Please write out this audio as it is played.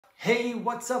Hey,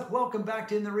 what's up? Welcome back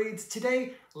to In the Reads.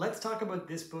 Today, let's talk about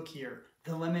this book here,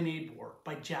 The Lemonade War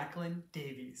by Jacqueline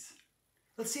Davies.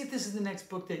 Let's see if this is the next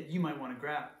book that you might want to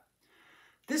grab.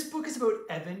 This book is about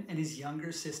Evan and his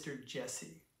younger sister,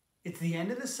 Jessie. It's the end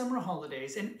of the summer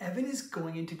holidays and Evan is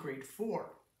going into grade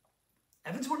 4.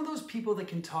 Evan's one of those people that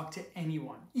can talk to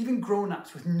anyone, even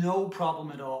grown-ups, with no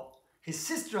problem at all. His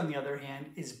sister, on the other hand,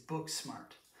 is book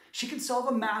smart. She can solve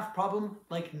a math problem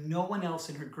like no one else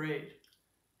in her grade.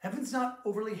 Evan's not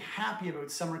overly happy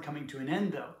about summer coming to an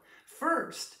end though.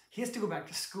 First, he has to go back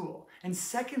to school. And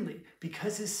secondly,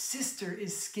 because his sister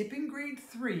is skipping grade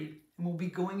 3 and will be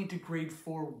going into grade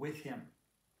 4 with him.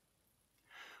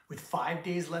 With 5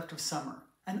 days left of summer,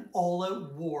 an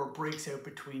all-out war breaks out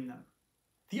between them.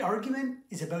 The argument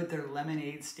is about their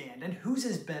lemonade stand and whose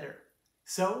is better.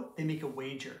 So they make a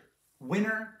wager.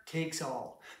 Winner takes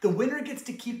all. The winner gets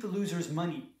to keep the loser's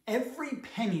money. Every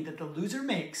penny that the loser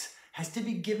makes has to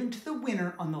be given to the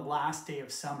winner on the last day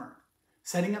of summer.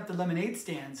 Setting up the lemonade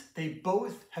stands, they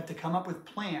both have to come up with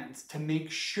plans to make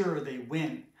sure they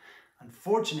win.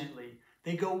 Unfortunately,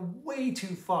 they go way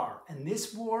too far and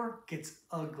this war gets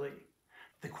ugly.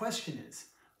 The question is,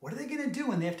 what are they going to do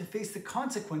when they have to face the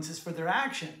consequences for their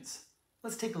actions?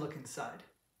 Let's take a look inside.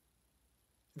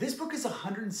 This book is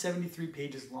 173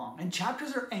 pages long and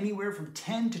chapters are anywhere from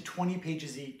 10 to 20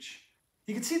 pages each.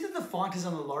 You can see that the font is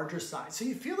on the larger side, so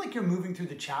you feel like you're moving through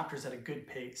the chapters at a good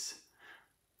pace.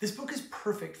 This book is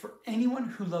perfect for anyone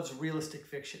who loves realistic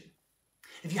fiction.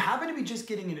 If you happen to be just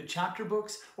getting into chapter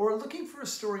books or are looking for a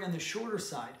story on the shorter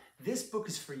side, this book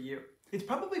is for you. It's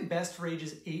probably best for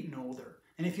ages 8 and older.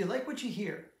 And if you like what you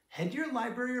hear, head to your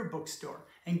library or bookstore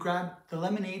and grab The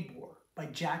Lemonade War by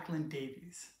Jacqueline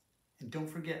Davies. And don't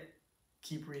forget,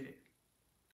 keep reading.